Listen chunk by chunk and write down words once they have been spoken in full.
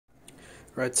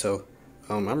Right, so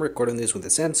I'm recording this with the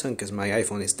Samsung because my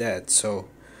iPhone is dead. So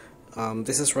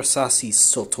this is Rasasi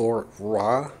Sotoor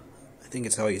Ra. I think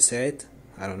it's how you say it.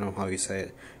 I don't know how you say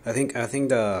it. I think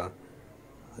the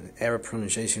Arab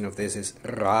pronunciation of this is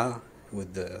Ra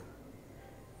with the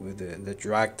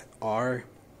dragged R.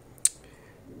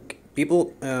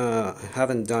 People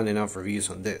haven't done enough reviews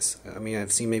on this. I mean,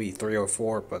 I've seen maybe 3 or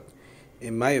 4, but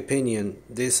in my opinion,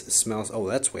 this smells. Oh,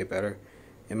 that's way better.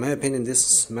 In my opinion, this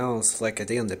smells like a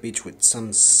day on the beach with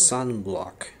some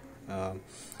sunblock.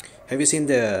 Have you seen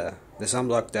the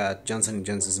sunblock that Johnson &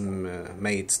 Johnson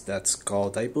made? That's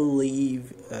called, I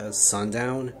believe,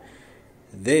 Sundown.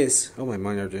 This, oh, my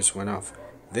monitor just went off.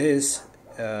 This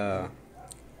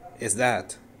is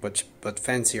that, but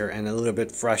fancier and a little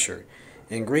bit fresher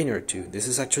and greener too. This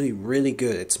is actually really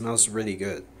good. It smells really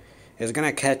good. It's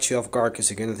gonna catch you off guard because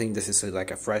you're gonna think this is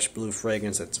like a fresh blue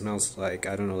fragrance that smells like,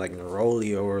 I don't know, like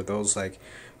neroli or those like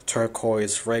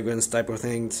turquoise fragrance type of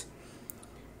things.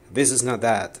 This is not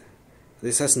that.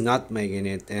 This has nutmeg in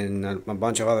it and a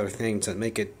bunch of other things that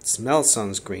make it smell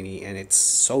sunscreeny, and it's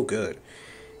so good.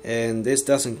 And this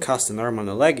doesn't cost an arm and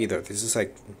a leg either. This is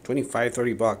like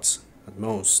 25-30 bucks at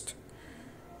most.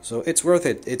 So it's worth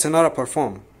it. It's an eau de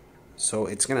parfum, so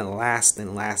it's gonna last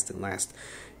and last and last.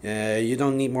 You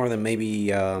don't need more than maybe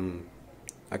a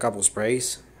couple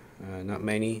sprays, not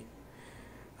many.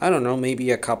 I don't know,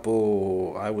 maybe a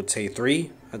couple, I would say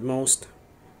 3 at most.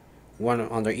 One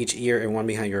under each ear and one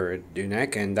behind your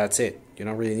neck, and that's it. You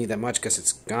don't really need that much because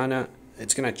it's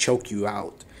gonna choke you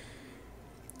out.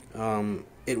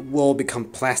 It will become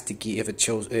plasticky if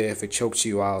it chokes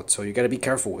you out, so you gotta be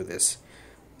careful with this.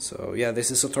 So yeah,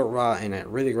 this is Sotoor Ra, and I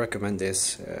really recommend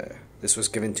this. This was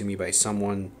given to me by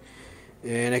someone,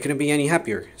 and I couldn't be any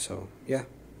happier. So yeah.